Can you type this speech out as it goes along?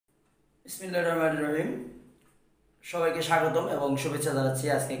বিসমিল্লাহির রহমানির রহিম। সবাইকে স্বাগতম এবং শুভেচ্ছা জানাচ্ছি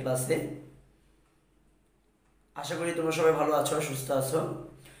আজকে ক্লাসে। আশা করি তোমরা সবাই ভালো আছো, সুস্থ আছো।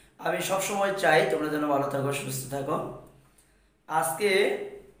 আমি সবসময় চাই তোমরা যেন ভালো থাকো, সুস্থ থাকো। আজকে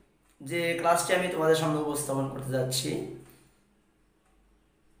যে ক্লাসটি আমি তোমাদের সামনে উপস্থাপন করতে যাচ্ছি,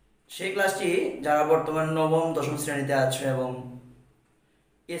 সেই ক্লাসটি যারা বর্তমান নবম দশম শ্রেণীতে আছো এবং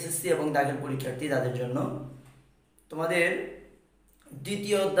এসএসসি এবং দাখিল পরীক্ষার্থী তাদের জন্য। তোমাদের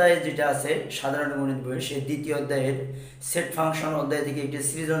দ্বিতীয় অধ্যায়ে যেটা আছে সাধারণ গণিত বইয়ের, সেই দ্বিতীয় অধ্যায়ের সেট ফাংশন অধ্যায় থেকে একটি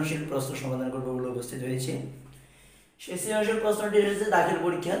সৃজনশীল প্রশ্ন সমাধান করবে বলে উপস্থিত হয়েছে। সেই সৃজনশীল প্রশ্নটি এসেছে দাখিল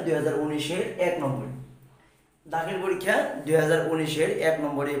পরীক্ষা 2019-এর 1 নম্বর। দাখিল পরীক্ষা 2019-এর 1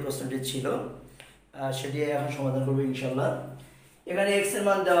 নম্বরে এই প্রশ্নটি ছিল, সেটি এখন সমাধান করবে ইনশাল্লাহ। এখানে এক্স এর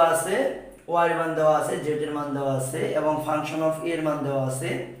মান দেওয়া আছে, ওয়াই এর মান দেওয়া আছে, জেড এর মান দেওয়া আছে এবং ফাংশন অফ এর মান দেওয়া আছে।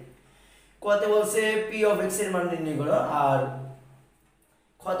 কতে বলছে পি অফ এক্স এর মান নির্ণয় করো, আর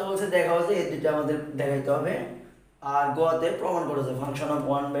কত বলছে দেখা হচ্ছে এই দুটো আমাদের দেখাইতে হবে। আর গতে প্রমাণ করেছে function of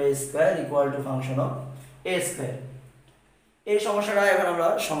 1/স্কয়ার equal to function of A square. এই সমস্যাটা এখন আমরা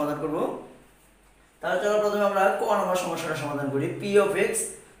সমাধান করব। তাহলে চলো প্রথমে আমরা ক নম্বর সমস্যাটা সমাধান করি। পি অফ এক্স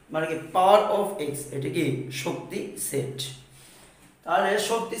মানে কি পাওয়ার অফ এক্স, এটি কি শক্তি সেট। তাহলে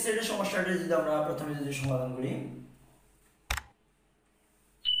শক্তি সেটের সমস্যাটা যদি আমরা প্রথমে যদি সমাধান করি,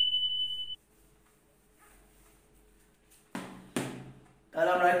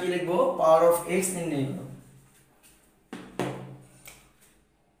 তাহলে আমরা কি লিখবো? পাওয়ার অফ এক্স নির্ণয় করব।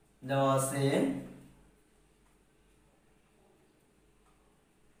 দেওয়া আছে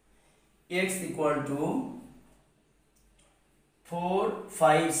x ইকুয়াল টু 4,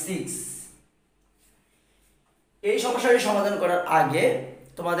 5, 6। এই সমস্যাটি সমাধান করার আগে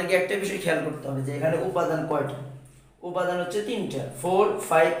তোমাদেরকে একটা বিষয় খেয়াল করতে হবে যে এখানে উপাদান কয়টা। উপাদান হচ্ছে 3টা, 4,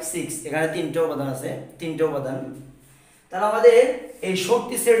 5, 6। এখানে 3টা উপাদান আছে, 3টা উপাদান। তাহলে আমাদের এই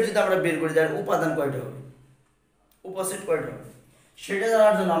শক্তি সেট যদি আমরা বের করি তাহলে উপাদান কয়টা হবে, উপসেট কয়টা হবে, সেটা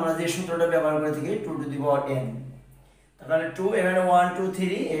জানার জন্য আমরা যে সূত্রটা ব্যবহার করে থাকি 2 টু দি পাওয়ার n। তাহলে 2 এখানে 1 2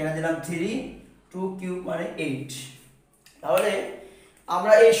 3, এখানে দিলাম 3, 2 কিউব মানে 8। তাহলে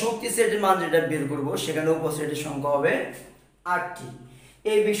আমরা এই শক্তি সেটের মান যেটা বের করব সেখানে উপসেটের সংখ্যা হবে 8টি।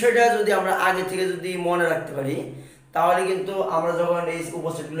 এই বিষয়টা যদি আমরা আগে থেকে যদি মনে রাখতে পারি তাহলে কিন্তু আমরা যখন এই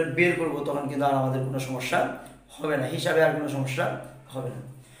উপসেটগুলো বের করব তখন কিন্তু আর আমাদের কোনো সমস্যা হবে না, হিসাবে আর কোনো সমস্যা হবে না।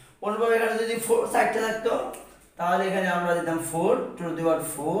 অন্যভাবে এখানে যদি 4 থাকতো তাহলে এখানে আমরা দিতাম 4 to the power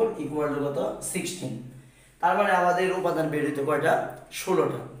 4 equal to কত 16। তার মানে আমাদের উপাদান বের হইতো কয়টা?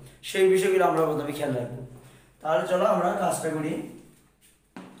 16টা। সেই বিষয়গুলো আমরা প্রথমে খেয়াল রাখবো। তাহলে চলো আমরা কাজটা করি।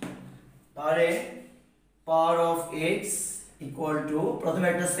 তাহলে power of x equal to, প্রথমে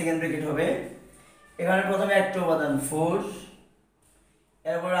একটা সেকেন্ড ব্র্যাকেট হবে, এখানে প্রথমে একটা উপাদান 4,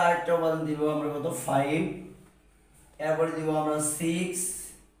 এরপরে আরেকটা উপাদান দিব আমরা কত 5, এরপরে দিব আমরা 6,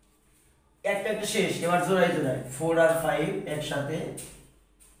 একটা একটা শেষ, এবার জোড়ায় জোড়ায় 4 আর 5 একসাথে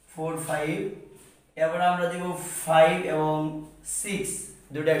 4 5, এবার আমরা দিব 5 এবং 6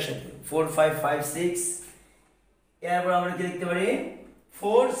 দুটো একসাথে 4 5 5 6। এরপর আমরা কি লিখতে পারি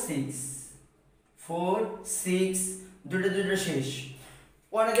 4 6 4 6 দুটো দুটো শেষ।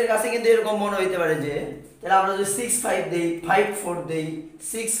 অনেকের কাছে কিন্তু এরকম মনে হইতে পারে যে তাহলে আমরা যদি 6 5 দেই, 5 4 দেই,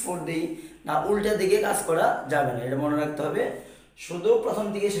 6 4 দেই, না উল্টা দিকে কাজ করা যাবে না, এটা মনে রাখতে হবে। শুধু প্রথম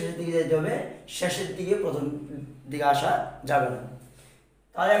দিকে শেষের দিকে যেতে হবে, শেষের দিকে প্রথম দিকে আসা যাবে না।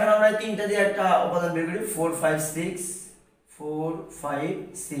 তাহলে এখন আমরা 3টা দিয়ে একটা উপাদান বের করি 4 5 6 4 5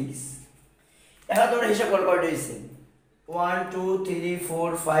 6। এখন তোমরা হিসাব করো কয়টা হয়েছে 1 2 3 4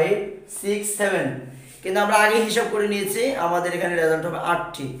 5 6 7, কিন্তু আমরা আগে হিসাব করে নিয়েছি আমাদের এখানে রেজাল্ট হবে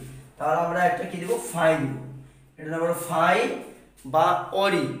 8টি। তাহলে আমরা একটা কি দেব 5 দেব, এটা আমরা 5 বা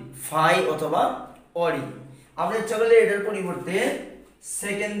অরি 5 অথবা অরি। আমরা ইচ্ছা করলে এটার পরিবর্তে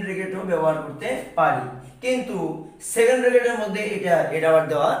সেকেন্ড ব্র্যাকেটও ব্যবহার করতে পারি, কিন্তু সেকেন্ড ব্র্যাকেটের মধ্যে এটা আবার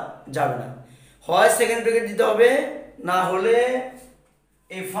দেওয়া যাবে না। হয় সেকেন্ড ব্র্যাকেট দিতে হবে, না হলে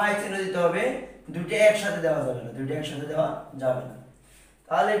এই 5 চিহ্ন দিতে হবে। দুটো একসাথে দেওয়া যাবে না, দুটো একসাথে দেওয়া যাবে না।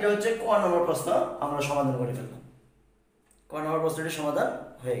 তাহলে এটা হচ্ছে ক নম্বর প্রশ্ন আমরা সমাধান করে ফেললাম। ক নম্বর প্রশ্নটি সমাধান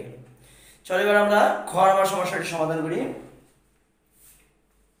হয়ে গেল। চলো এবার আমরা খ নম্বর সমস্যাটি সমাধান করি।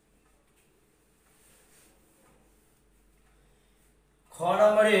 খ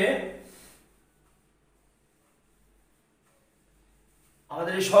নম্বরে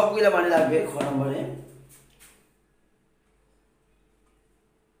আমাদের এই সবগুলো মানে লাগবে। খ নম্বরে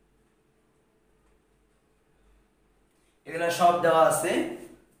এগুলা সব দেওয়া আছে।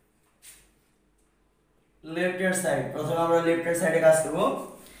 লেফট হ্যান্ড সাইড, প্রথমে আমরা লেফট হ্যান্ড সাইডে কাজ করব।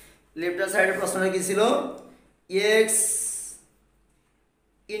 লেফট হ্যান্ড সাইডের প্রশ্নটা কি ছিল? X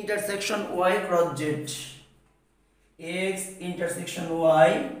intersection Y cross Z, x intersection y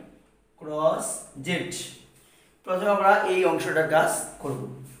cross Z. প্রথমে আমরা এই অংশটার কাজ করব।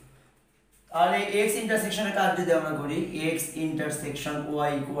 তাহলে এক্স ইন্টারসেকশনের কাজ যদি আমরা করি, x intersection Y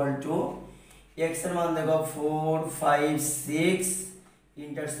equal to x এর মান দেখো 4 5 6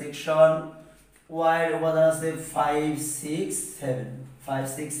 ইন্টারসেকশন ওয়াই এর উপাদান আছে 5 6 7 5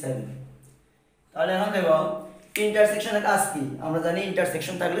 6 7। তাহলে এখন দেখো ইন্টারসেকশনের কাজ কি, আমরা জানি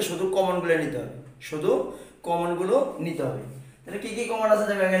ইন্টারসেকশন থাকলে শুধু কমন গুলো নিতে হবে, শুধু কমন গুলো নিতে হবে। তাহলে কি কি কমন আছে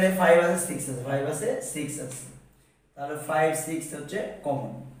দেখো, এখানে 5 আছে 6 আছে, 5 আছে 6 আছে, তাহলে 5 6 হচ্ছে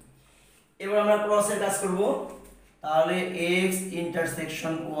কমন। এবার আমরা ক্রসের কাজ করব। তাহলে x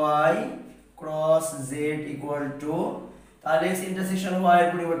intersection y cross z equal to, তাহলে x ইন্টারসেকশন y এর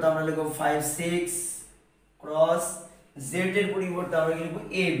পরিবর্তে আমরা লিখব 5 6 ক্রস z এর পরিবর্তে আমরা লিখব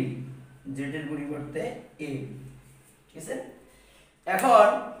ab, z এর পরিবর্তে ab। ঠিক আছে, এখন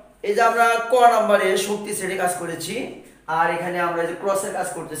এই যে আমরা ক নম্বরে শক্তি সেটে কাজ করেছি আর এখানে আমরা যে ক্রসের কাজ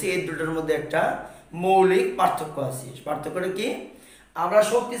করতেছি, এই দুটোর মধ্যে একটা মৌলিক পার্থক্য আছে। পার্থক্যটা কি, আমরা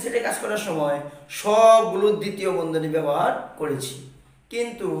শক্তি সেটে কাজ করার সময় সবগুলো দ্বিতীয় বন্ধনী ব্যবহার করেছি,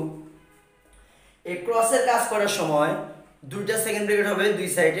 কিন্তু এই ক্রসের কাজ করার সময় দুইটা সেকেন্ড ব্র্যাকেট হবে দুই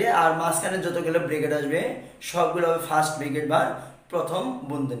সাইডে, আর মাঝখানে যতগুলো ব্র্যাকেট আসবে সবগুলো হবে ফার্স্ট ব্র্যাকেট বা প্রথম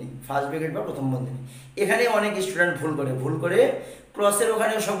বন্ধনী, ফার্স্ট ব্র্যাকেট বা প্রথম বন্ধনী। এখানে অনেক স্টুডেন্ট ভুল করে ক্রসের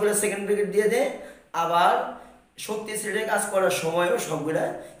ওখানে সবগুলো সেকেন্ড ব্র্যাকেট দিয়ে দেয়, আবার শক্তি সেটে কাজ করার সময়ও সবগুলো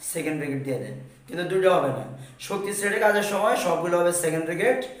সেকেন্ড ব্র্যাকেট দিয়ে দেয়, কিন্তু দুটো হবে না। শক্তি সেটে কাজের সময় সবগুলো হবে সেকেন্ড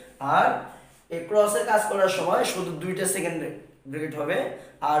ব্র্যাকেট, আর এই ক্রসের কাজ করার সময় শুধু দুইটা সেকেন্ড ব্র্যাকেট হবে,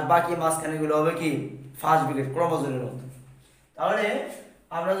 আর বাকি মাঝখানেগুলো হবে কি ফার্স্ট ব্র্যাকেট, ক্রমজোরের মতো। তাহলে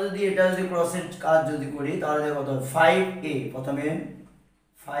আমরা যদি এটা যদি ক্রসের কাজ যদি করি তাহলে কত, 5a প্রথমে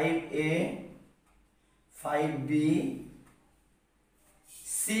 5a 5b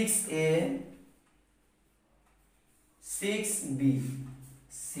 6a 6b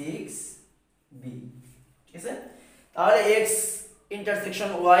 6b। ঠিক আছে, তাহলে x intersection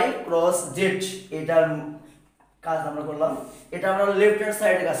y cross z এটার কাজ আমরা করলাম, এটা আমরা লেফট হ্যান্ড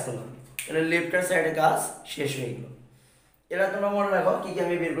সাইডে কাজ করলাম, তাহলে লেফট হ্যান্ড সাইডে কাজ শেষ হয়ে গেল। এরা তোমরা মনে রাখো কি কি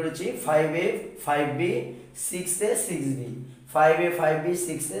আমি বের করেছি, 5a 5b 6a 6b 5a 5b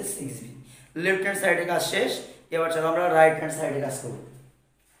 6a 6b, left hand সাইডে কাজ শেষ। এবার চলো আমরা রাইট হ্যান্ড সাইডে কাজ করব।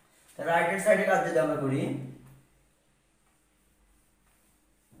 রাইট হ্যান্ড সাইডে কাজ যদি আমরা করি,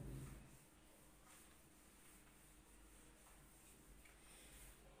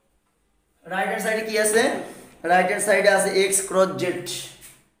 রাইট হ্যান্ড সাইডে কি আছে, রাইট হ্যান্ড সাইডে আছে x cross z,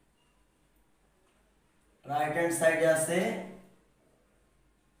 right hand সাইডে আছে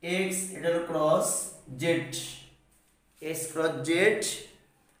x এটা হলো cross z, x cross z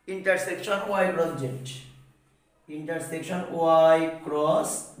intersection y cross z, intersection y cross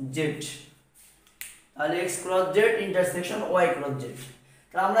z, তাহলে x cross z intersection y cross z।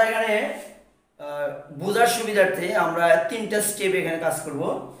 তাহলে আমরা এখানে বোঝার সুবিধার্থে আমরা তিনটা স্টেপ এখানে কাজ করব।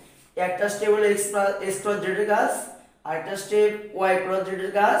 একটা স্টেপ হলো x ক্রস z এর কাজ, আরেকটা স্টেপ y ক্রস z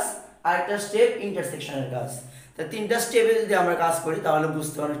এর কাজ, আরেকটা স্টেপ ইন্টারসেকশনের কাজ। তা তিনটা স্টেপে যদি আমরা কাজ করি তাহলে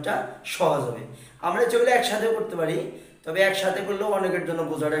বুঝতে অনেকটা সহজ হবে। আমরা যেগুলো একসাথেও করতে পারি, তবে একসাথে করলেও অনেকের জন্য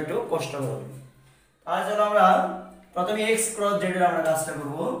বোঝাটা একটু কষ্টকর হবে। তাহলে চলো আমরা প্রথমে x ক্রস z এর আমরা কাজটা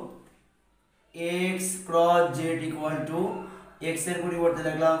করব। x cross z equal to x এর পরিবর্তে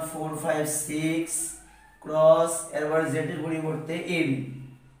লিখলাম 4 5 6 ক্রস, এরপর z এর পরিবর্তে ab,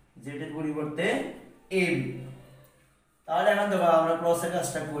 z এর পরিবর্তে ab। তাহলে এখন দেখো আমরা ক্রসের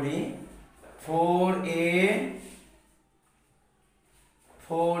কাজটা করি, 4a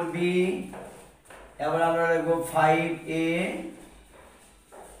 4b, এবার আমরা লিখব 5a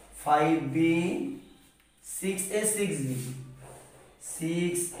 5b 6a 6b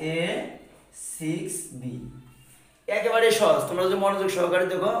 6a 6b। একেবারে সহজ, তোমরা যদি মনোযোগ সহকারে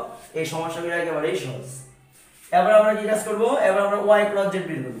দেখো এই সমস্যাগুলো একেবারেই সহজ। এবার আমরা কি কাজ করব, এবার আমরা y ক্রস z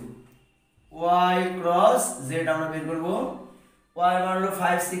বের করব। y ক্রস z আমরা বের করব। y মান হলো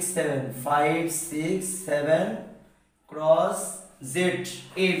 5 6 7 5 6 7 ক্রস z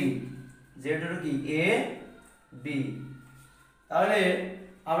ab, z হলো কি a b। তাহলে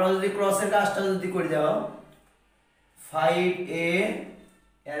আমরা যদি ক্রসের কাজটা যদি করে দাও, 5a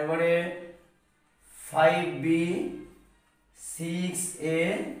এরপরে 5b 6a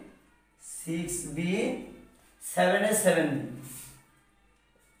 6b 7a 7b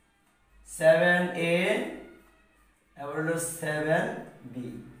 7a এবার হলো 7b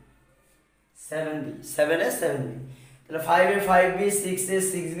 7b 7a 7b, তাহলে 5a 5b 6a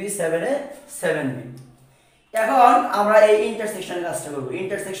 6b 7a 7b। এখন আমরা এই ইন্টারসেকশনের কাজটা করব।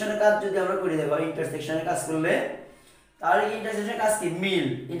 ইন্টারসেকশনের কাজ যদি আমরা করি, দেখো ইন্টারসেকশনের কাজ করলে তাহলে ইন্টারসেকশনের কাজ কি, মিল।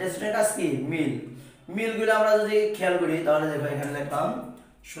 ইন্টারসেকশনের কাজ কি, মিল। মিলগুলো আমরা যদি খেয়াল করি তাহলে দেখো এখানে লিখলাম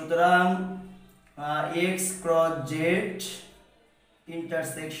সুতরাং x cross Z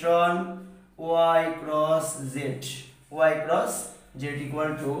intersection Y cross Z, Y cross Z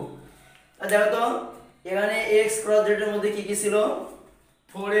equal to, দেখো তো এখানে এক্স ক্রস জেড এর মধ্যে কি কি ছিল,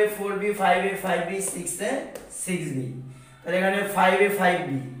 4a 4b 5a 5b 6a 6b, তাহলে এখানে 5a 5b,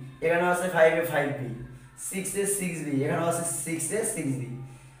 এখানে আছে 5a 5b, 6a 6b, এখানে আছে 6a 6b,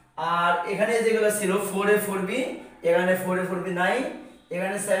 আর এখানে যেগুলো ছিল 4a 4b, এখানে 4a 4b নাই,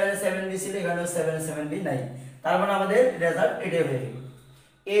 এখানে 7a 7b ছিল, এখানেও 7a 7b নাই। তার মানে আমাদের রেজাল্ট এটাই হয়ে গেল।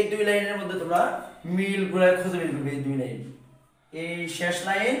 এই দুই লাইনের মধ্যে তোমরা মিলগুলো খুঁজে বের করবে, এই দুই লাইন, এই শেষ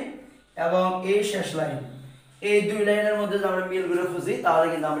লাইন এবং এই শেষ লাইন, এই দুই লাইনের মধ্যে যদি আমরা মিলগুলো খুঁজি তাহলে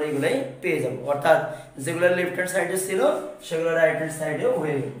কিন্তু আমরা এগুলাই পেয়ে যাব, অর্থাৎ যেগুলো লেফট হ্যান্ড সাইডে ছিল সেগুলো রাইট হ্যান্ড সাইডেও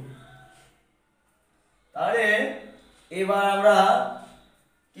হয়ে গেল। তাহলে এবার আমরা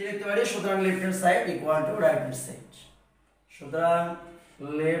কি লিখতে পারি, সুতরাং left hand side equal to right hand side, সুতরাং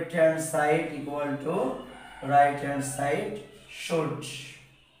left hand side equal to right hand side should,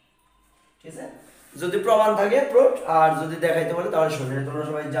 ঠিক আছে, যদি প্রমাণ থাকে প্রুফ, আর যদি দেখাইতে বলে তাহলে শুড, এটা তোমরা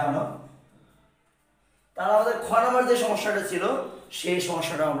সবাই জানো। তাহলে আমাদের খ নাম্বার যে সমস্যাটা ছিল সেই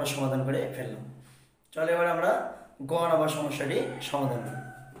সমস্যাটা আমরা সমাধান করে ফেললাম। চলো এবার আমরা গ নাম্বার সমস্যাটি সমাধান করি।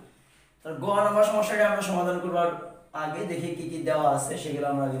 তাহলে গ নাম্বার সমস্যাটি আমরা সমাধান করবার আগে দেখি কি কি দেওয়া আছে সেগুলো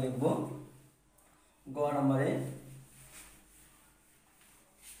আমরা আগে লিখব। গ নাম্বারে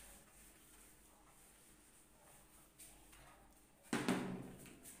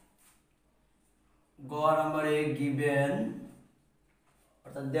গ নাম্বারে গিভেন,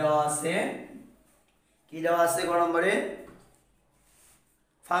 অর্থাৎ দেওয়া আছে, কি দেওয়া আছে গ নম্বরে,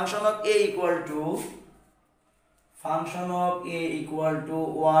 function of a equal to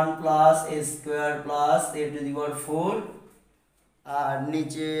 1 plus a square plus a to the পাওয়ার 4, আর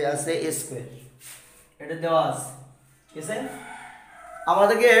নিচে আছে a স্কয়ার, এটা দেওয়া আছে, ঠিক আছে।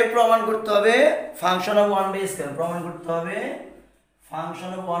 আমাদেরকে প্রমাণ করতে হবে ফাংশন অফ 1 বাই স্কয়ার, প্রমাণ করতে হবে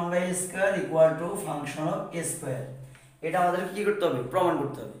function of 1 by square equal to function of a square, এটা আমাদেরকে কি করতে হবে, প্রমাণ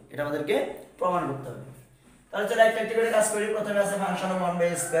করতে হবে, এটা আমাদেরকে প্রমাণ করতে হবে। তাহলে চলো একটা একটা করে কাজ করি। প্রথমে আছে ফাংশন অফ 1 বাই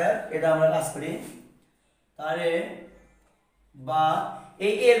স্কয়ার, এটা আমরা কাজ করি। তাহলে বা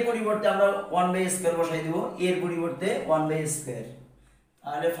এই এর পরিবর্তে আমরা 1 বাই স্কয়ার বসাই দিব, এর পরিবর্তে 1 বাই স্কয়ার,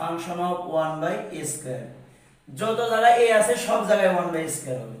 তাহলে ফাংশন অফ 1 বাই স্কয়ার, যত জায়গায় a আছে সব জায়গায় 1 বাই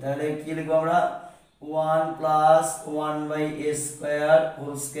স্কয়ার হবে। তাহলে কি লিখব আমরা, 1 plus 1 by a square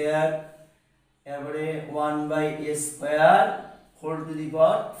whole square, এবারে 1 by a square whole to the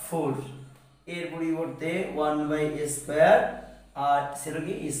পাওয়ার 4, এর পরিবর্তে 1 বাই a স্কয়ার আর ছিল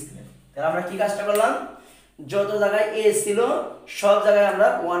কি স্কয়ার। তাহলে আমরা কি কাজটা করলাম, যত জায়গায় a ছিল সব জায়গায় আমরা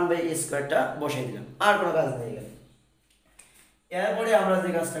 1 বাই a স্কয়ারটা বসাই দিলাম, আর কোনো কাজ নেই এখানে। এরপরে আমরা যে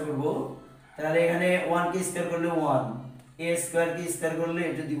কাজটা করব, তাহলে এখানে 1 কে স্কয়ার করলে 1, a স্কয়ার কে স্কয়ার করলে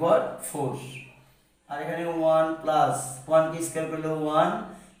a টু দি পাওয়ার 4, আর এখানে 1 প্লাস 1 কে স্কয়ার করলে 1,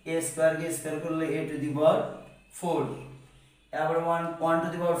 a স্কয়ার কে স্কয়ার করলে a টু দি পাওয়ার 4, এবার 1 টু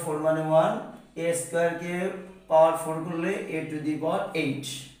দি পাওয়ার 4 মানে 1, a স্কয়ার কে পাওয়ার 4 করলে a to the power 8,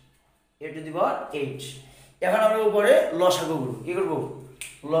 a to the পাওয়ার 8। এখন আমরা উপরে লসাগু করব, কি করব,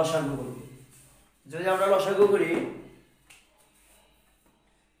 লসাগু করব। যদি আমরা লসাগু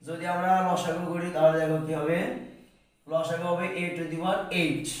করি, তাহলে দেখো কি হবে, লসাগু হবে a to the power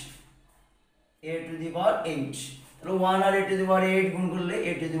 8, a to the পাওয়ার 8, তাহলে 1 আর a টু দি পাওয়ার 8 গুণ করলে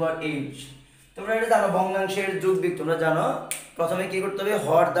a টু দি পাওয়ার 8। তোমরা এটা জানো, ভগ্নাংশের যোগবিয়োগ তোমরা জানো, প্রথমে কি করতে হবে,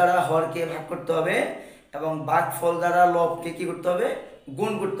 হর দ্বারা হরকে ভাগ করতে হবে এবং ভাগফল দ্বারা লবকে কি করতে হবে,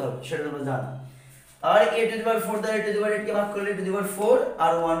 গুণ করতে হবে, সেটা তোমরা জানো। তাহলে a টু দি পাওয়ার 4 দ্বারা a টু দি পাওয়ার 8 কে ভাগ করলে a টু দি পাওয়ার 4,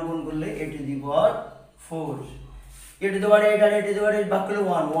 আর 1 গুণ করলে a to the power 4, a to the power 8 R a to the পাওয়ার 8 ভাগ করলে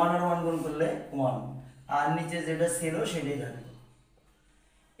 1, 1 আর 1 গুণ করলে 1, আর নিচে যেটা ছিল সেটাই থাকবে।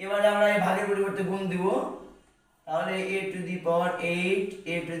 এবারে আমরা এই ভাগের পরিবর্তে গুণ দিব, তাহলে a to the power 8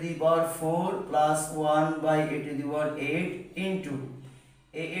 a to the power 4 plus 1 by a to the power 8 into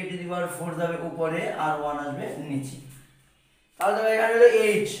a to the পাওয়ার 4 যাবে উপরে আর 1 আসবে নিচে। তাহলে দেখো এখানে হলো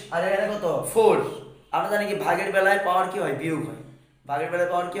 8 আর এখানে কত 4। আমরা জানি কি ভাগের বেলায় পাওয়ার কি হয়, বিয়োগ হয়, ভাগের বেলায়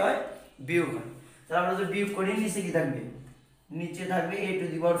পাওয়ার কি হয়, বিয়োগ হয়। তাহলে আমরা যদি বিয়োগ করি নিচে কি থাকবে, নিচে থাকবে a টু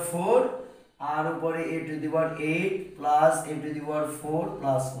দি পাওয়ার 4 আর উপরে a to the power 8 plus a to the power 4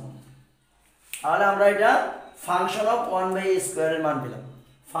 plus 1। তাহলে আমরা এটা function of 1 by a square এর মান পেলাম,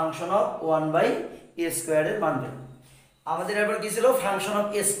 function of 1 by a square এর মান পেলাম। আমাদের এবার কি ছিল, ফাংশন অফ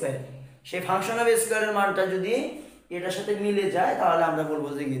a স্কয়ার, সেই ফাংশন অফ a স্কয়ার এর মানটা যদি এটার সাথে মিলে যায় তাহলে আমরা বলবো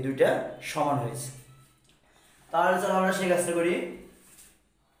যে কি দুইটা সমান হয়েছে। তাহলে চলো আমরা সেই কাজটা করি।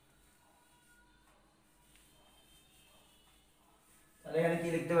 তাহলে এখানে কি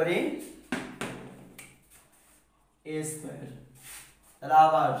লিখতে পারি, a স্কয়ার তাহলে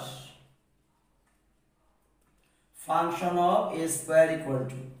আবার function of A square equal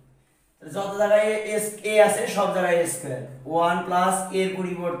to, যত জায়গায় এ আছে সব জায়গায় এ স্কোয়ার, 1 প্লাস এর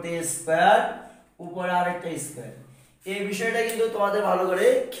পরিবর্তে স্কোয়ার উপরে আরেকটা স্কোয়ার। এই বিষয়টা কিন্তু তোমাদের ভালো করে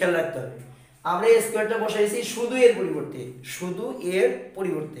খেয়াল রাখতে হবে। আমরা এই স্কোয়ারটা বসাইছি শুধু এর পরিবর্তে, শুধু এর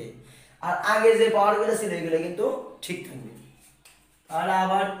পরিবর্তে, আর আগে যে পাওয়ারগুলো ছিল এগুলো কিন্তু ঠিক থাকবে। তাহলে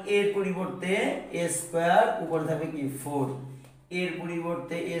আবার এর পরিবর্তে এ স্কোয়ার, উপরে থাকবে কি 4, এর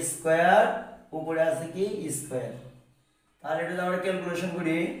পরিবর্তে এ স্কোয়ার, উপরে আছে কি স্কোয়ার। তাহলে এটা আমরা ক্যালকুলেশন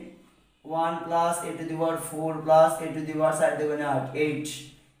করি, 1 plus a to the power 4 plus a to the পাওয়ার 4 দেবেন 8, 8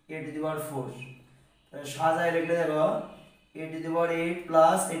 a টু দি পাওয়ার 4। তাহলে সাজায় লিখলে দেখো a to the power 8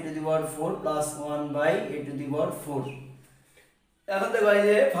 plus a to the power 4 plus 1 by a to the পাওয়ার 4। এখন দেখো এই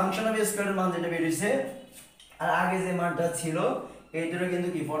যে ফাংশন অফ স্কয়ারের মান যেটা বের হইছে আর আগে যে মানটা ছিল এই দুটো কিন্তু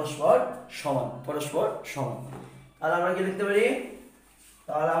কি পরস্পর সমান, পরস্পর সমান। তাহলে আমরা কি লিখতে পারি,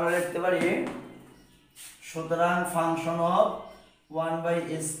 তাহলে আমরা লিখতে পারি সুতরাং function of 1 by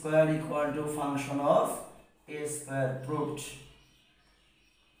a square equal to function of a square proved।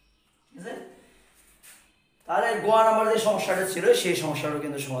 ঠিক আছে, তাহলে গ নাম্বার যে সমস্যাটা ছিল সেই সমস্যাটাও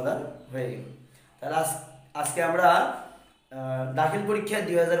কিন্তু সমাধান হয়ে গেল। তাহলে আজকে আমরা দাখিল পরীক্ষা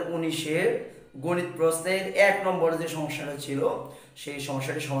 2019-এর গণিত প্রশ্নের 1 নম্বর যে সমস্যাটা ছিল সেই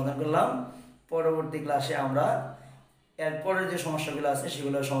সমস্যাটি সমাধান করলাম। পরবর্তী ক্লাসে আমরা এরপরের যে সমস্যাগুলো আছে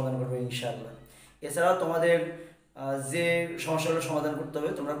সেগুলো সমাধান করবো ইনশাআল্লাহ। এছাড়াও তোমাদের যে সমস্যাগুলো সমাধান করতে হবে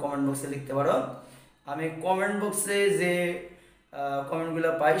তোমরা কমেন্ট বক্সে লিখতে পারো। আমি কমেন্ট বক্সে যে কমেন্টগুলো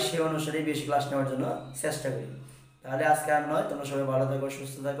পাই সেই অনুসারেই বেশি ক্লাস নেওয়ার জন্য চেষ্টা করি। তাহলে আজকে আর নয়, তোমরা সবাই ভালো থাকো,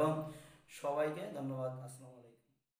 সুস্থ থাকো, সবাইকে ধন্যবাদ। আসসালামু আলাইকুম।